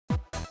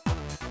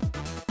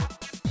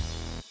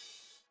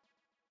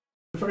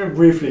very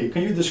briefly,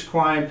 can you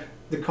describe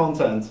the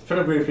content,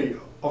 very briefly,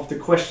 of the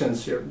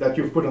questions that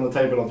you've put on the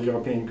table of the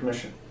European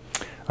Commission?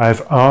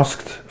 I've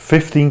asked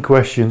 15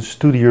 questions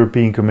to the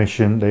European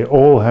Commission. They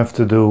all have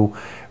to do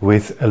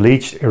with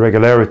alleged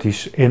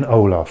irregularities in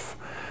OLAF.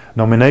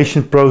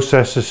 Nomination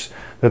processes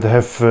that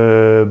have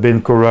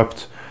been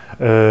corrupt,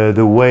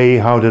 the way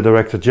how the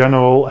Director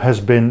General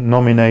has been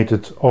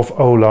nominated of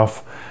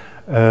OLAF,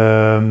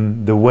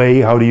 the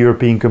way how the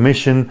European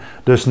Commission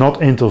does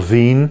not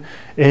intervene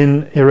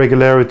in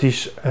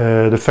irregularities,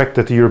 the fact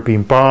that the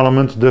European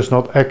Parliament does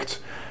not act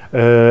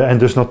and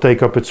does not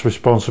take up its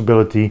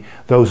responsibility.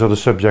 Those are the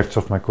subjects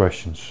of my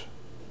questions.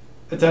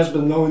 It has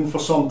been known for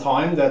some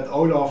time that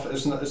OLAF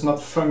is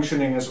not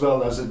functioning as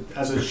well as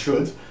it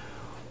should.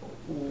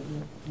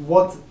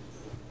 What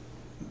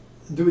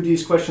do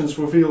these questions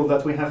reveal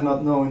that we have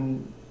not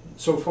known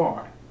so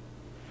far?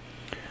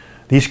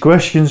 These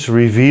questions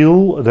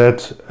reveal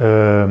that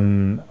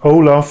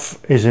OLAF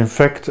is in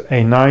fact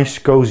a nice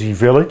cozy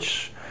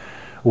village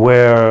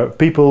where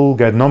people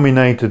get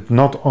nominated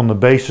not on the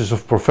basis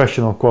of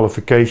professional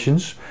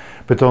qualifications,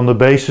 but on the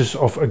basis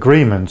of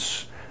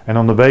agreements and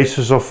on the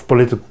basis of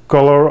political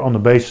color, on the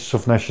basis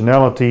of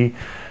nationality.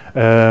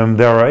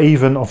 There are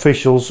even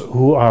officials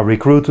who are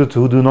recruited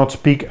who do not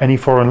speak any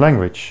foreign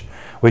language,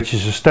 which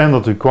is a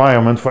standard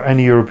requirement for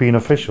any European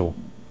official.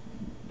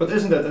 But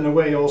isn't that in a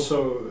way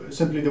also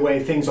simply the way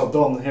things are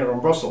done here in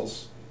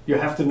Brussels? You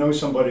have to know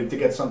somebody to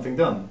get something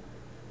done.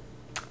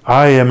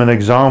 I am an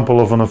example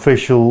of an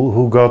official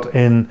who got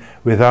in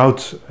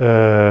without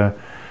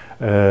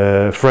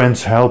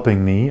friends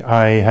helping me.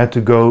 I had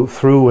to go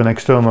through an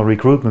external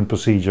recruitment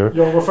procedure.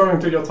 You're referring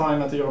to your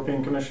time at the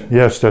European Commission?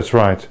 Yes, that's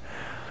right.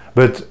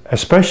 But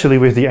especially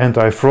with the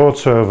anti-fraud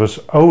service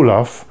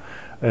OLAF,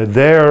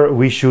 there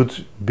we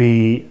should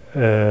be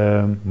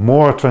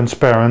more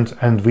transparent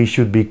and we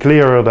should be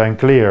clearer than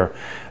clear.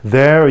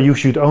 There you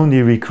should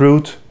only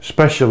recruit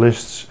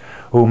specialists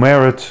who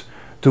merit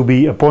to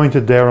be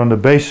appointed there on the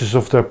basis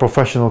of their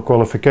professional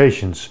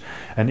qualifications.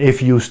 And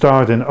if you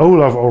start in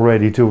OLAF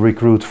already to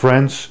recruit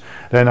friends,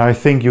 then I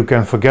think you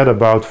can forget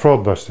about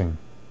fraud busting.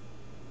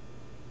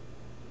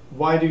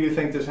 Why do you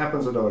think this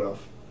happens at OLAF?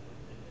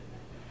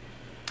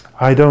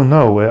 I don't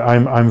know.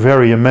 I'm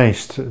very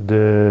amazed.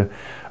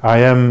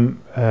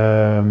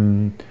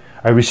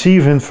 I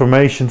receive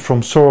information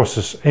from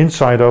sources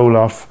inside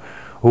OLAF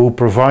who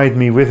provide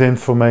me with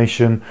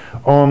information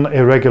on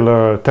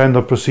irregular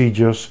tender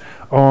procedures,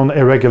 on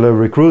irregular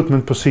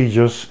recruitment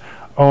procedures,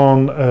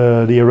 on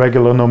the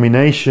irregular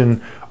nomination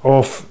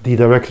of the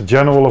Director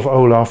General of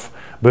OLAF,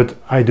 but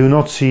I do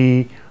not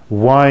see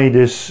why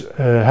this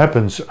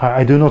happens.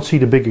 I do not see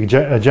the big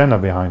agenda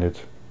behind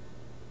it.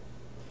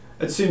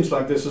 It seems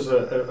like this is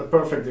a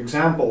perfect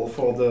example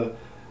for the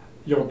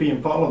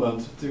European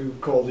Parliament to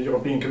call the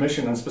European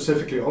Commission and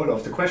specifically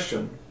OLAF to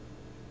question.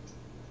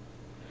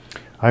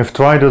 I've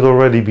tried it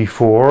already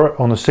before.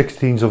 On the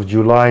 16th of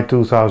July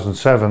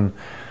 2007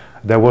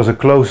 there was a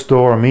closed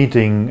door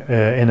meeting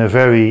in a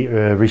very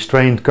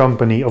restrained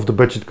company of the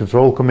Budget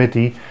Control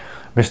Committee.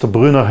 Mr.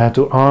 Brunner had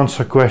to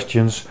answer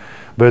questions,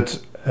 but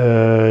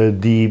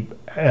the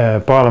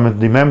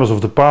members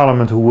of the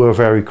Parliament who were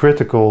very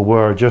critical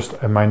were just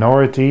a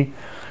minority.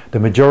 The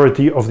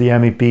majority of the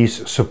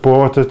MEPs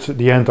supported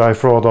the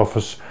anti-fraud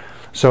office,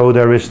 so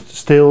there is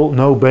still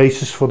no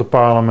basis for the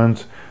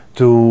Parliament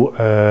to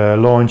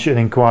launch an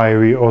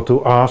inquiry or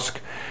to ask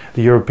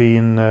the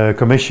European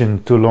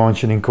Commission to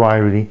launch an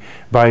inquiry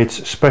by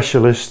its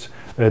specialist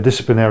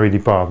disciplinary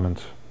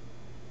department.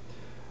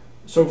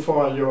 So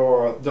far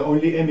you're the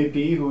only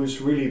MEP who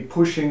is really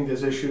pushing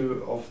this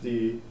issue of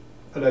the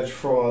alleged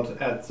fraud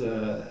at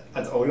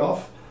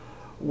OLAF.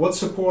 What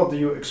support do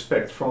you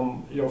expect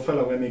from your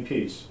fellow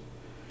MEPs?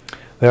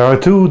 There are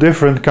two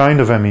different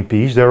kinds of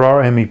MEPs. There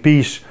are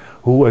MEPs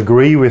who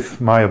agree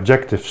with my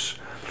objectives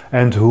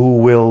and who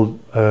will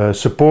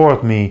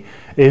support me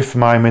if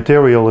my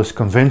material is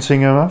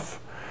convincing enough.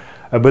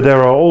 But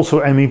there are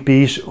also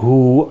MEPs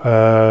who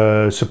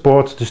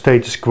support the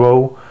status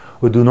quo,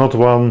 who do not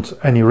want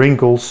any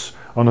wrinkles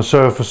on the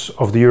surface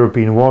of the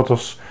European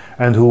waters,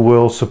 and who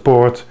will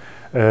support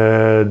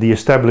the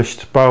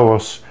established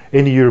powers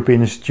in the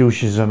European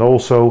institutions and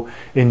also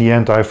in the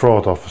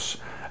anti-fraud office.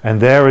 And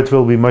there it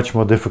will be much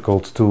more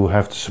difficult to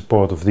have the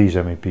support of these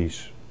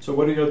MEPs. So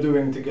what are you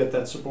doing to get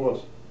that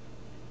support?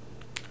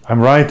 I'm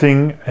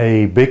writing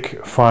a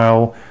big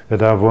file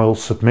that I will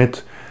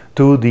submit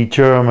to the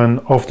chairman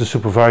of the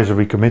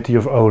supervisory committee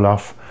of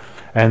OLAF,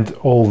 and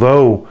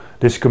although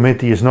this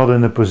committee is not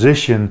in a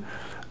position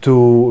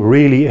to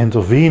really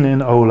intervene in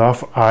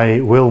OLAF,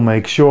 I will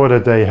make sure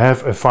that they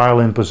have a file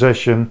in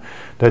possession,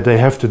 that they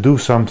have to do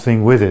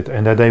something with it,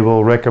 and that they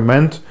will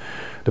recommend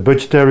the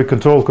Budgetary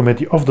Control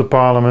Committee of the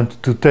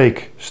Parliament to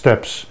take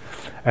steps.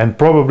 And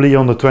probably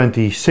on the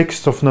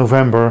 26th of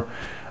November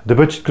the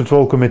Budget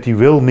Control Committee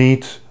will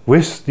meet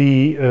with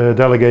the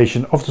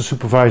delegation of the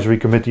Supervisory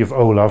Committee of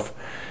OLAF,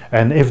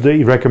 and if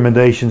the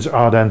recommendations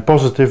are then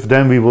positive,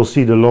 then we will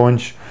see the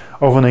launch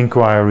of an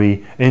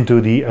inquiry into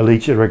the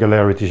alleged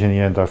irregularities in the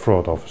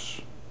anti-fraud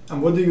office.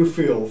 And what do you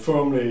feel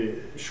firmly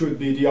should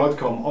be the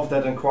outcome of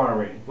that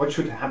inquiry? What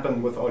should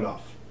happen with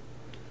Olaf?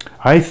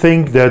 I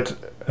think that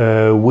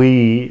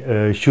we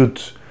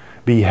should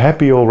be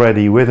happy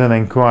already with an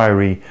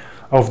inquiry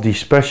of the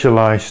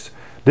specialized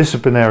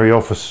disciplinary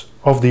office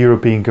of the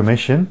European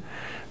Commission.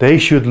 They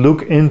should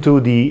look into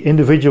the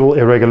individual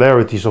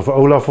irregularities of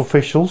Olaf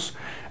officials,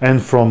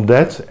 and from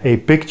that a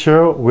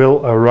picture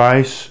will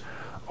arise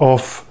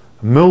of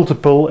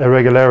multiple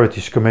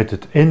irregularities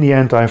committed in the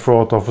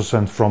anti-fraud office,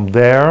 and from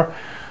there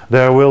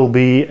will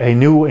be a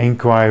new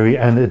inquiry,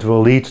 and it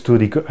will lead to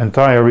the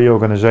entire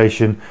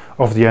reorganization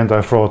of the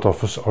anti-fraud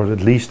office, or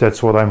at least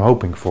that's what I'm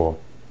hoping for.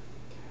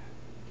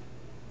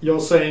 You're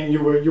saying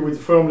you would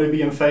firmly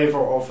be in favor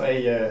of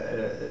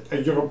a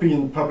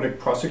European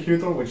public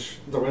prosecutor, which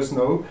there is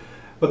no.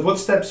 But what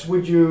steps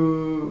would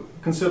you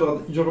consider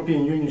the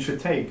European Union should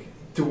take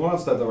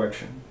towards that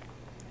direction?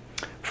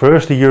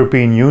 First, the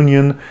European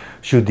Union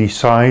should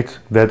decide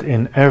that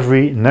in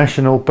every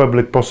national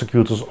public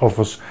prosecutor's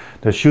office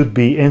there should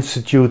be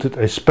instituted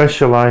a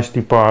specialized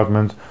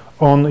department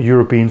on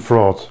European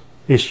fraud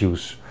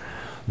issues.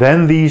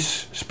 Then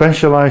these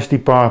specialized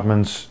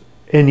departments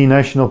in the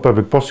national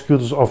public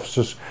prosecutor's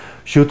offices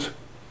should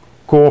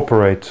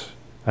cooperate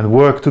and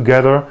work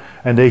together,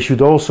 and they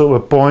should also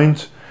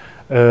appoint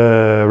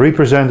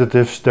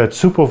representatives that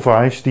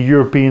supervise the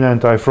European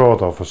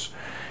Anti-Fraud Office.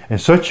 In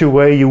such a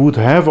way you would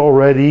have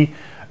already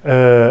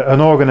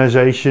an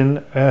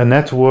organization, a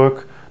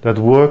network that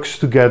works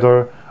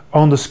together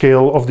on the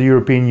scale of the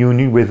European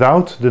Union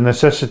without the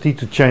necessity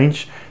to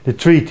change the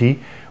treaty,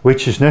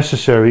 which is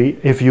necessary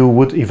if you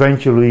would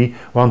eventually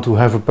want to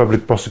have a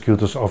public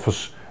prosecutor's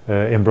office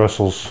in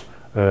Brussels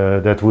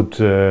that would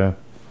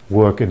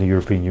work in the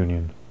European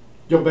Union.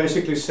 You're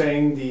basically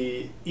saying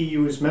the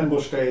EU's member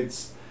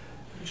states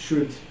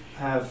should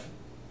have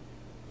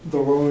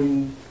their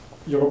own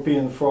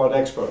European fraud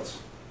experts.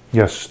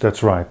 Yes,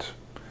 that's right.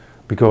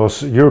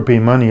 Because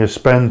European money is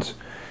spent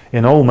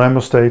in all member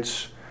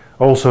states.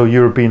 Also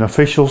European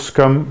officials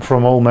come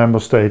from all member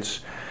states.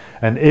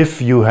 And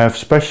if you have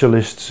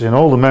specialists in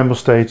all the member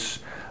states,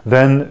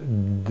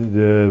 then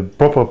the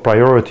proper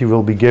priority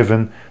will be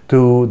given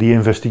to the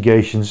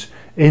investigations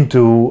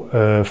into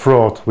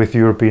fraud with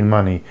European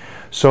money.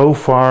 So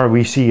far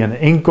we see an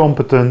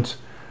incompetent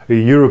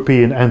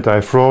European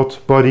anti-fraud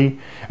body,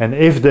 and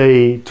if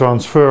they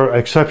transfer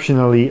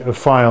exceptionally a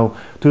file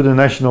to the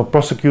National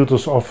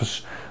Prosecutor's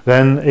Office,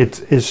 then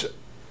it is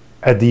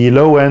at the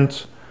low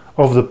end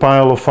of the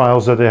pile of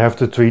files that they have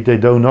to treat. They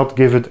do not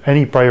give it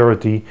any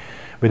priority.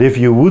 But if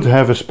you would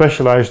have a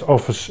specialized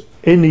office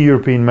in the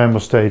European member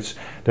states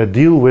that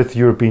deal with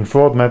European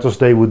fraud matters,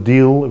 they would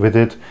deal with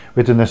it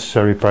with the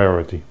necessary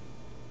priority.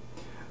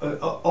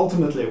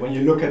 Ultimately, when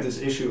you look at this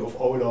issue of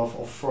Olaf,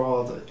 of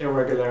fraud,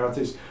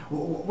 irregularities,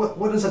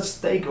 what is at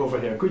stake over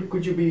here?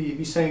 Could you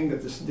be saying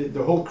that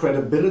the whole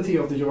credibility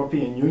of the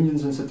European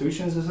Union's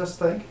institutions is at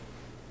stake?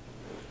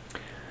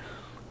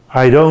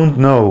 I don't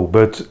know,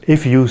 but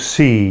if you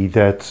see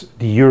that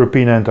the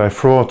European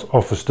Anti-Fraud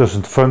Office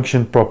doesn't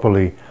function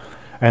properly,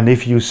 and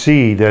if you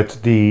see that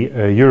the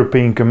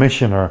European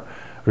Commissioner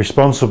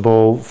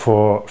responsible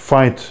for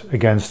fight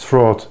against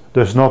fraud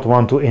does not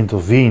want to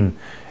intervene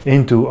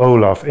into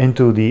Olaf,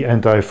 into the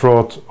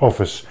Anti-Fraud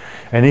Office,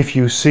 and if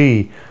you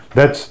see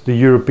that the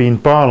European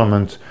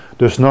Parliament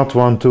does not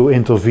want to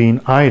intervene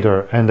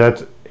either, and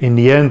that in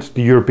the end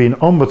the European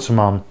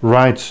Ombudsman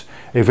writes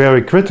a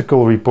very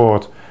critical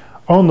report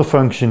on the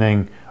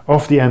functioning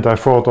of the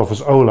Anti-Fraud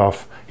Office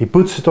Olaf, he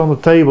puts it on the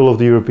table of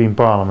the European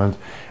Parliament,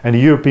 and the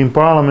European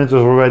Parliament is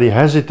already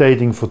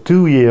hesitating for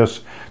 2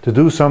 years to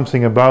do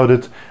something about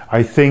it.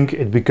 I think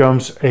it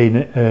becomes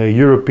a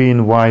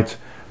European-wide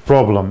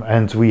problem,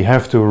 and we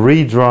have to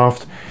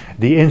redraft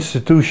the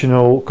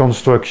institutional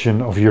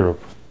construction of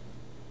Europe.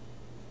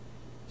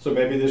 So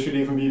maybe this should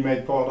even be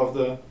made part of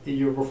the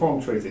EU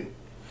Reform Treaty?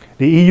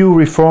 The EU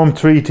Reform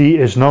Treaty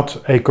is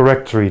not a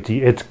correct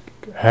treaty. It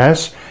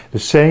has the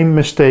same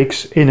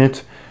mistakes in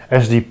it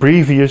as the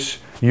previous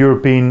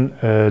European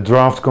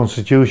draft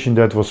constitution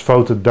that was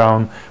voted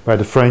down by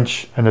the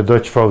French and the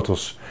Dutch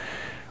voters.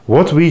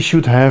 What we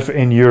should have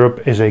in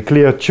Europe is a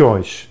clear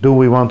choice. Do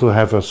we want to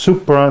have a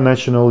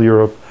supranational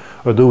Europe,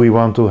 or do we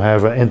want to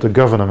have an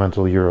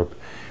intergovernmental Europe?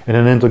 In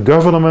an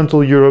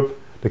intergovernmental Europe,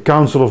 the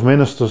Council of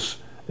Ministers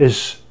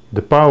is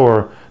the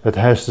power that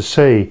has the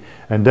say,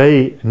 and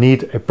they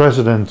need a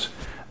president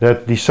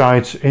that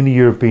decides in the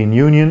European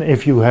Union.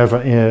 If you have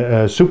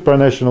a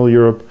supranational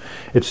Europe,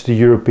 it's the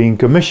European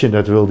Commission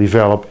that will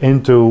develop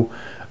into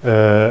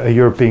a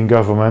European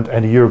government,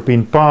 and the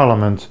European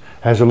Parliament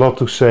has a lot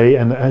to say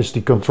and has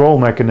the control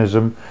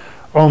mechanism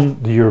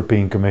on the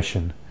European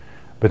Commission.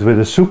 But with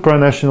a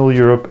supranational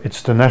Europe,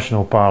 it's the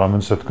national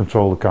parliaments that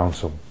control the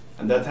Council.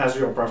 And that has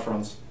your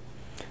preference?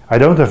 I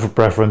don't have a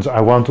preference.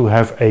 I want to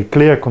have a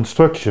clear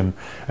construction,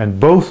 and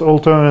both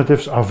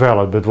alternatives are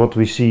valid. But what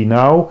we see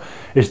now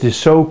is this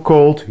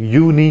so-called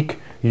unique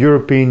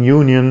European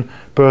Union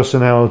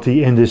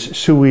personality in this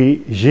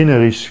sui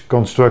generis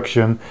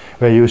construction,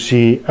 where you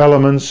see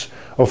elements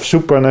of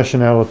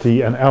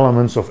supranationality and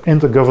elements of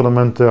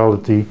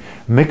intergovernmentality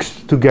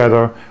mixed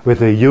together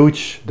with a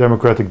huge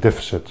democratic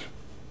deficit.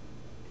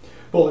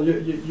 Well,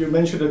 you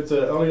mentioned it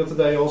earlier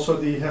today, also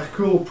the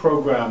Hercule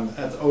program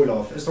at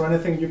Olaf. Is there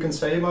anything you can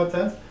say about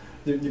that?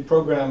 The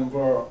program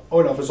where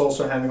Olaf is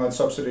also handing out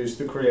subsidies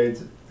to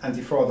create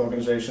anti-fraud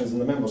organizations in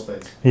the member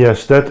states.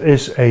 Yes, that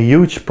is a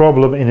huge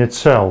problem in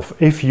itself.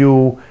 If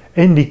you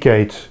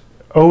indicate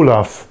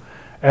Olaf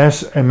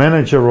as a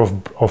manager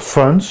of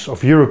funds,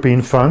 of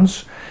European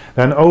funds,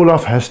 then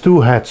Olaf has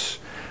two hats.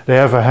 They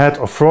have a head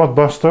of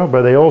fraudbuster,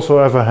 but they also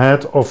have a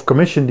head of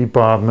commission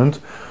department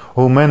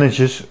who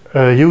manages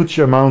a huge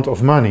amount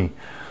of money.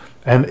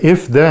 And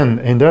if then,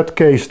 in that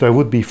case, there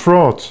would be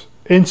fraud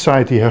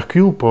inside the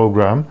Hercule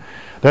program,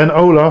 then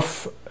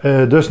Olaf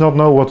does not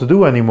know what to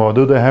do anymore.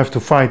 Do they have to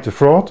fight the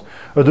fraud,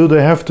 or do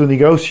they have to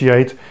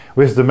negotiate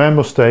with the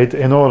member state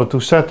in order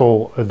to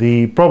settle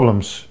the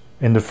problems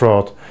in the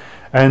fraud?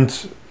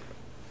 And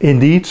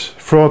indeed,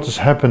 fraud is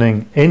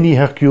happening in the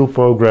Hercule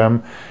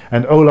program,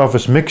 and Olaf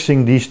is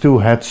mixing these two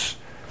heads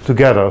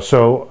together.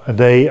 So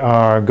they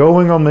are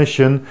going on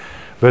mission,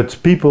 but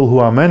people who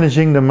are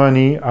managing the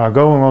money are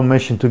going on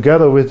mission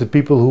together with the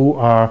people who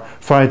are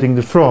fighting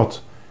the fraud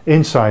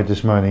inside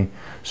this money.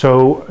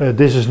 So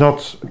this is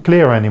not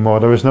clear anymore.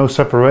 There is no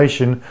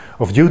separation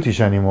of duties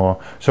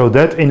anymore. So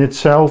that in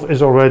itself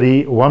is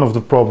already one of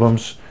the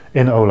problems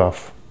in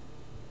Olaf.